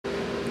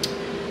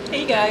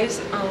Hey guys,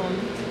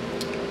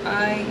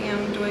 I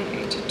am doing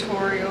a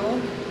tutorial.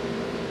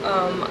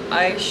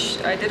 I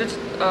did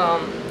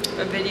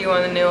a video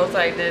on the nails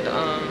I did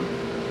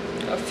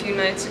a few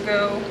nights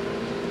ago,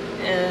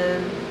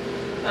 and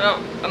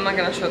I'm not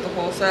gonna show the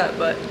whole set,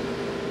 but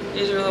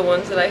these are the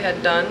ones that I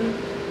had done,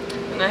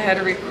 and I had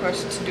a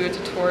request to do a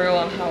tutorial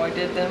on how I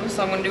did them,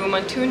 so I'm gonna do them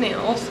on two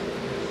nails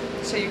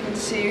so you can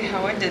see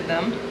how I did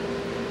them.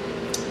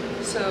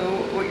 So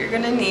what you're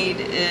gonna need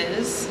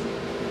is,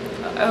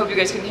 I hope you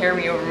guys can hear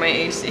me over my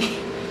AC.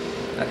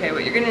 Okay,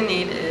 what you're gonna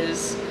need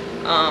is,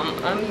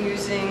 I'm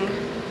using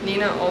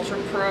Nina Ultra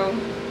Pro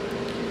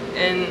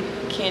in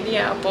Candy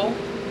Apple.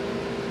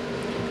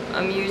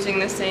 I'm using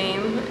the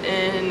same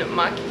in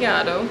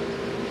Macchiato.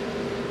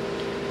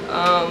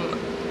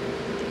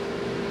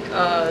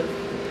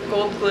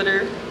 Gold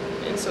glitter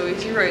in So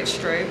Easy Right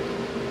Stripe.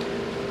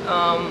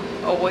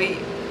 A white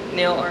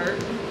nail art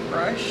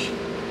brush.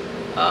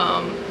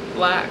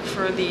 Black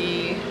for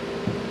the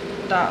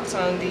dots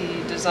on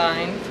the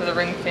design for the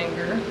ring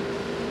finger,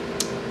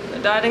 a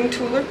dotting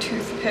tool or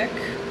toothpick,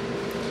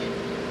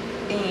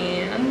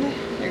 and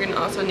you're going to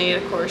also need,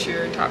 of course,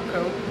 your top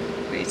coat,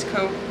 base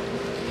coat,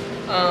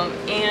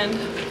 and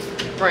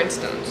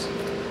rhinestones.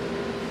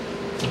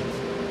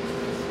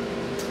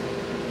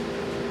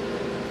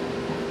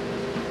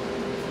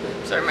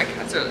 Sorry, my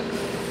cats are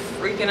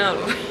freaking out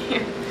over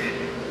here.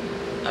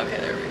 Okay,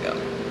 there we go.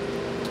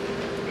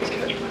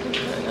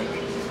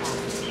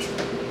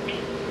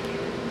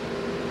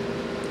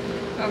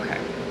 Okay,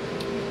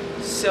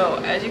 so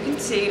as you can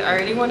see, I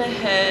already went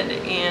ahead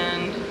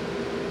and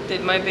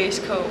did my base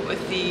coat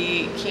with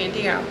the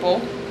Candy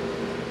Apple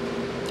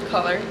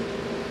color.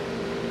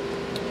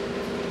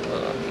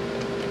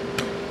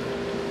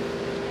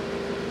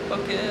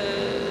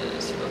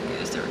 Focus,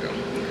 there we go.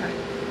 Okay.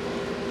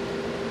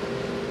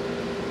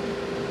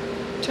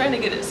 I'm trying to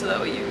get it so that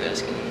way you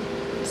guys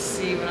can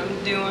see what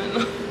I'm doing.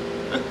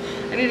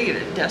 I need to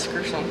get a desk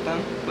or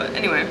something, but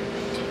anyway.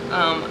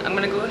 I'm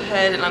going to go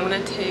ahead and I'm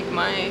going to take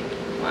my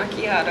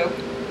Macchiato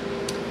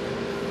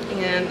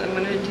and I'm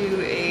going to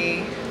do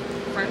a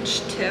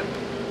French tip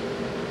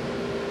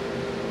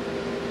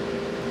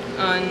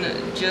on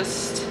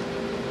just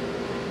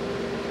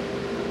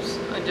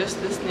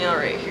this nail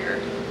right here.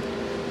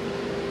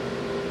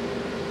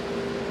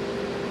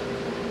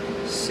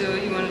 So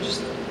you want to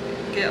just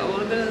get a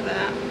little bit of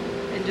that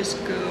and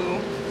just go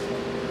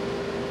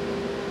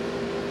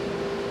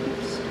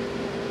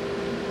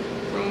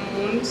from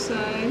one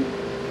side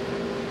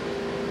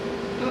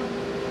up,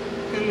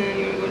 and then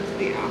you're going to go to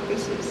the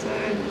opposite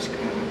side and just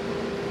kind of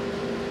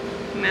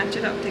match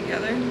it up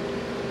together. You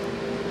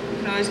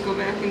can always go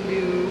back and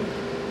do,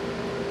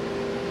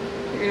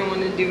 you're going to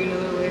want to do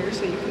another layer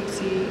so you can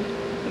see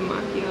the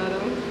macchiato.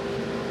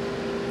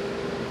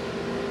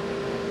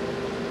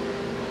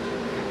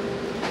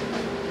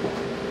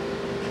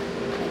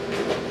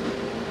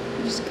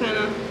 Just kind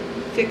of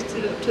fix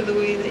it up to the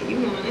way that you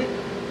want it.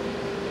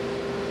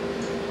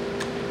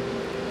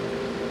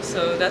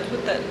 So that's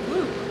what that,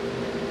 woo.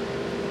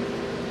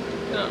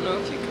 I don't know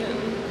if you can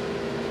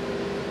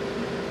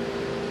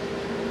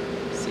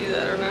see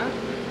that or not.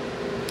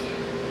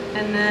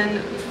 And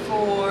then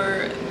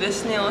for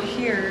this nail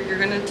here, you're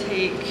gonna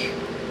take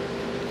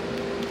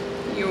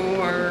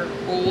your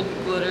gold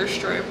glitter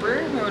striper,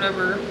 or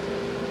whatever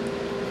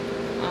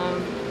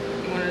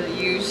you want to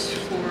use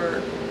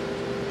for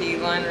the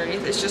line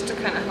underneath. It's just to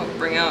kind of help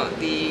bring out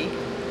the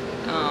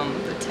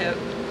tip.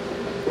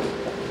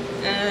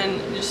 And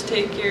just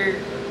take your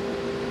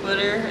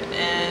glitter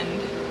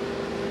and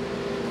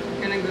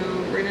you're gonna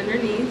go right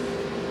underneath.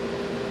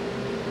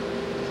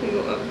 So you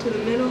go up to the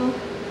middle,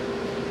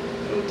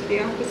 go to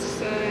the opposite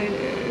side,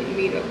 and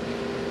meet up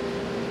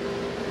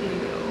in the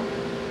middle.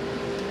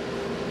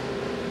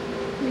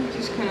 And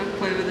just kind of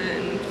play with it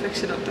and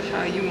fix it up to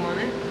how you want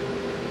it.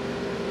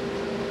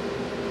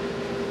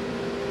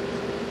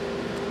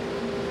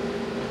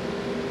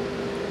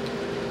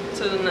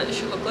 So then that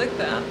should look like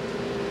that.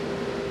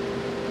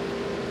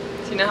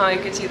 See now how you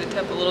can see the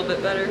tip a little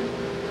bit better?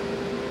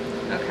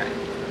 Okay.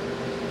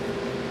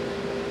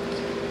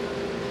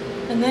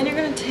 And then you're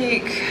going to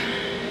take,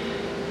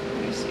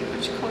 let me see,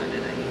 which color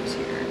did I use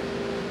here?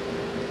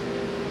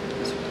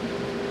 This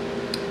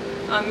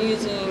one. I'm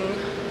using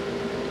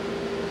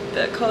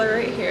that color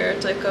right here.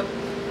 It's like a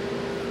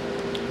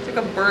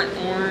burnt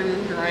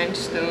orange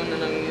rhinestone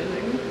that I'm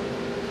using.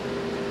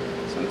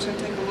 So I'm just going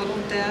to take a little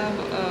dab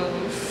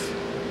of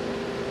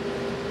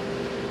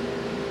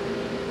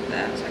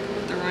that so I can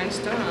put the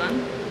rhinestone on.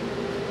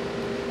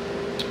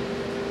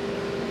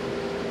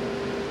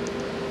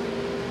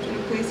 I'm going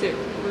to place it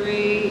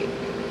right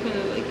kind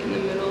of like in the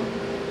middle.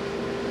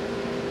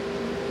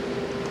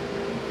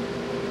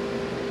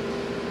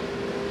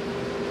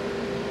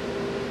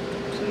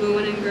 So go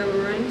in and grab a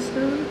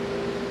rhinestone.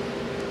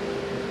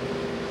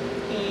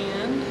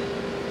 And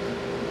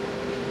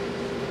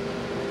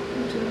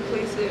I'm just going to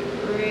place it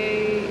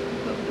right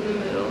up in the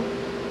middle.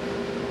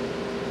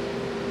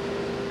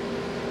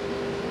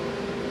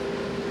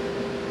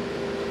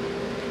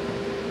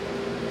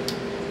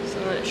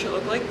 it should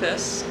look like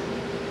this.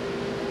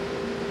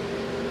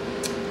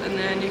 And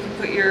then you can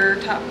put your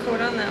top coat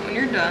on that when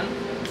you're done.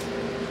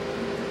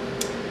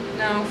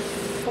 Now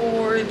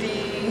for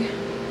the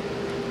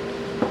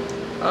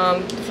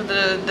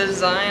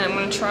design, I'm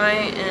going to try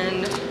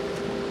and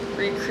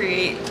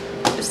recreate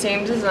the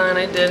same design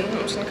I did. I'm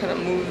just going to kind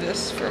of move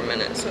this for a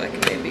minute so I can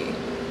maybe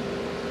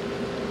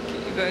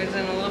get you guys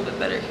in a little bit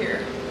better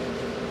here.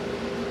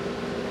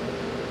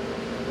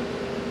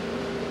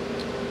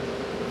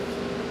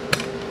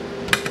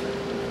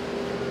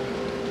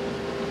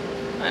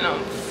 I know.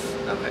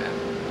 Okay.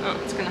 Oh,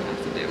 it's gonna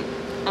have to do.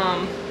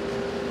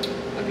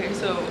 Okay,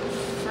 so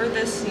for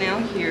this nail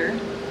here,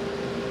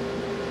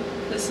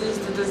 this is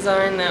the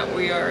design that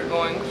we are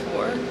going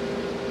for.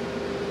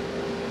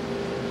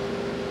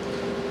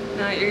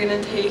 Now you're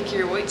gonna take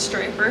your white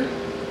striper.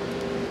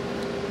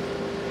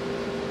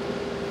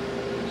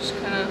 Just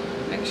kind of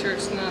make sure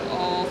it's not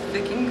all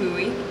thick and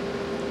gooey.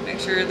 Make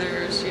sure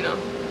there's, you know,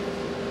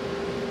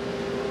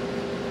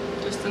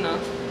 just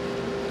enough.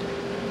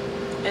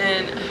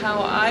 And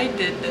how I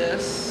did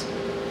this,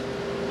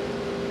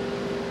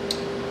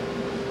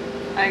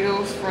 I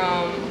go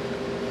from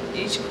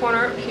each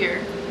corner up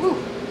here. Woo!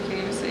 Can't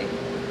even see.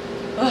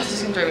 Oh, this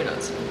is gonna drive me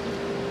nuts.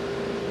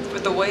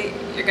 With the white,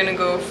 you're gonna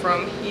go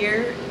from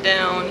here,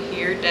 down,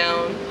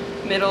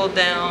 middle,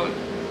 down,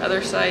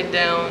 other side,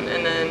 down,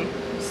 and then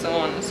so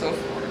on and so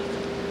forth.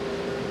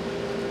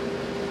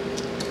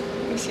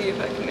 Let me see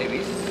if I can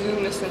maybe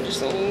zoom this in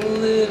just a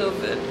little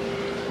bit.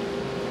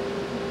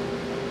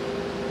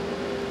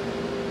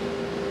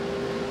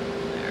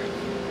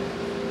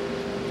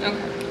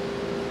 Okay.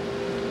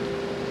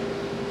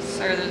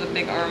 Sorry, there's a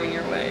big arm in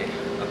your way.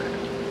 Okay.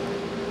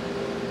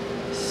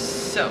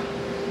 So.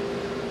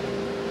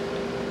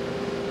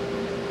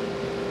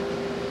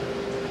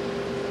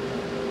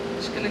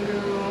 Just gonna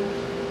go.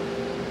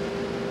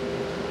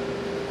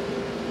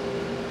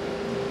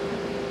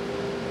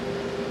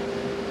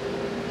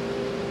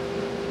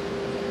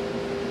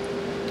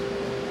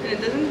 And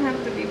it doesn't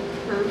have to be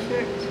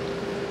perfect.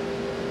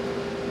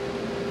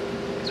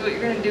 So what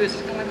you're gonna do is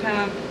it's gonna kind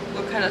of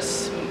look kind of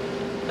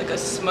like a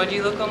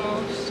smudgy look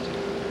almost.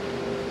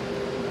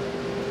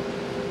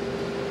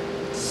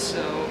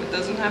 So it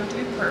doesn't have to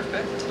be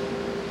perfect.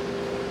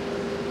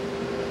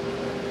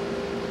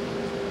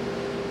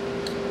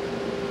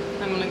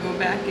 I'm gonna go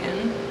back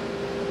in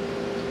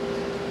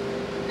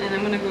and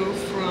I'm gonna go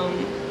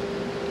from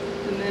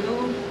the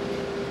middle,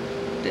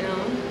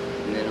 down,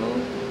 I'm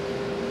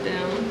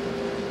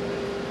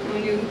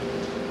gonna do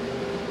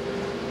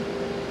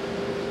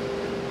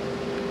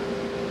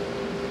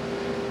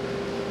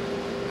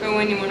go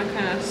in, you want to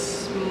kind of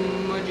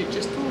smudge it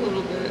just a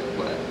little bit,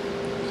 but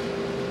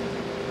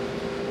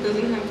it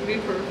doesn't have to be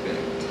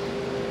perfect.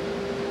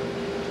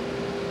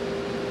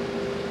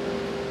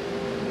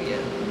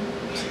 Yeah.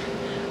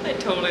 I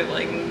totally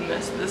like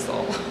messed this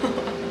all up.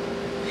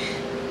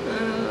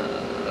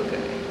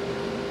 Okay.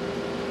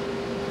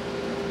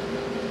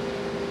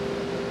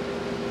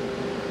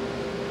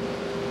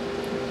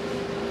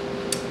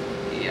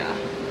 Yeah,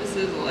 this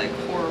is like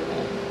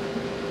horrible.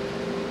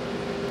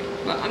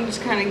 But I'm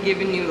just kind of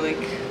giving you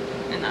like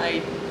an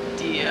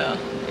idea.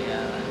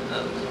 Yeah,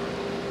 that looks horrible.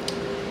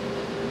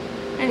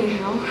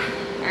 Anyhow,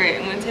 alright,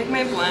 I'm gonna take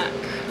my black.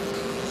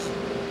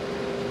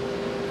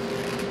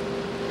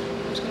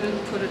 I'm just gonna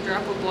put a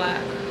drop of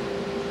black.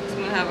 So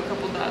I'm gonna have a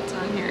couple dots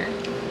on here.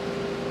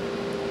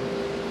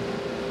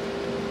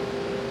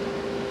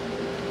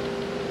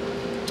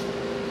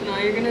 And all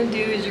you're gonna do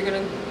is you're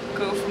gonna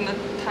go from the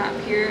top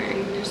here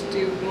and just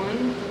do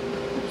one.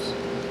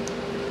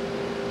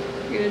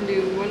 You're gonna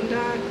do 1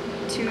 dot,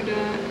 2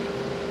 dot,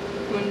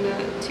 1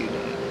 dot, 2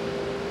 dot.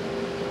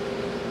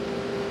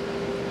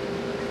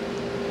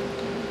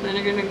 Then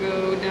you're gonna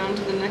go down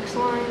to the next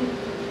line.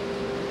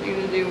 You're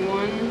gonna do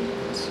 1,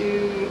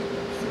 2,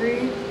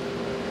 3.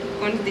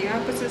 One to the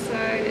opposite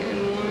side,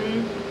 and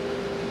 1,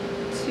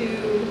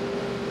 2,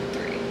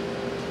 3.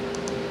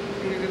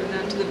 And you're gonna go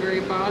down to the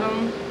very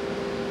bottom.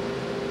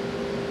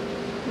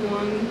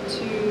 1,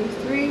 2,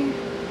 3.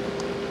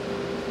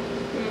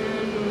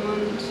 And 1,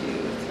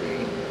 2,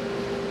 3.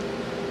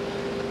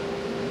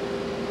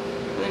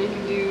 Then you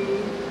can do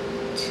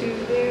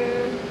 2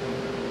 there,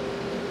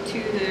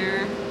 2 there.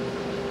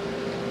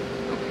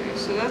 Okay,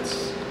 so that's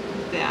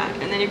that.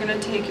 And then you're gonna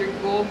take your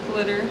gold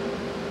glitter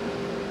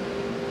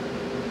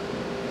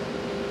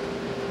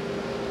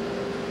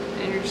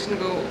and you're just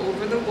gonna go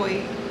over the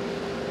white.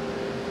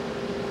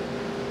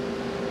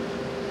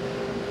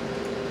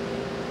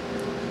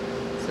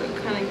 So it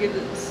kind of gives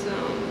it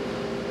some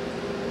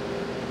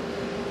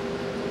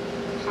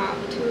pop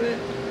to it.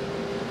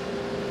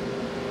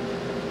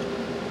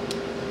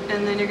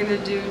 And then you're gonna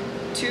do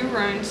 2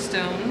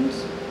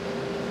 rhinestones.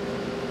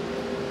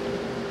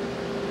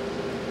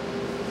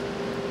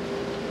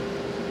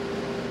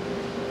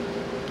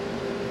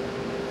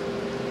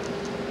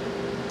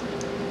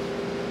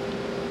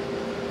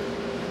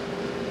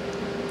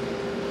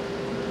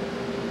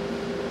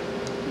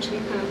 I'm just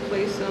gonna kind of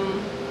place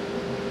them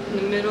in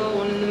the middle,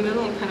 one in the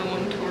middle, and kind of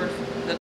one toward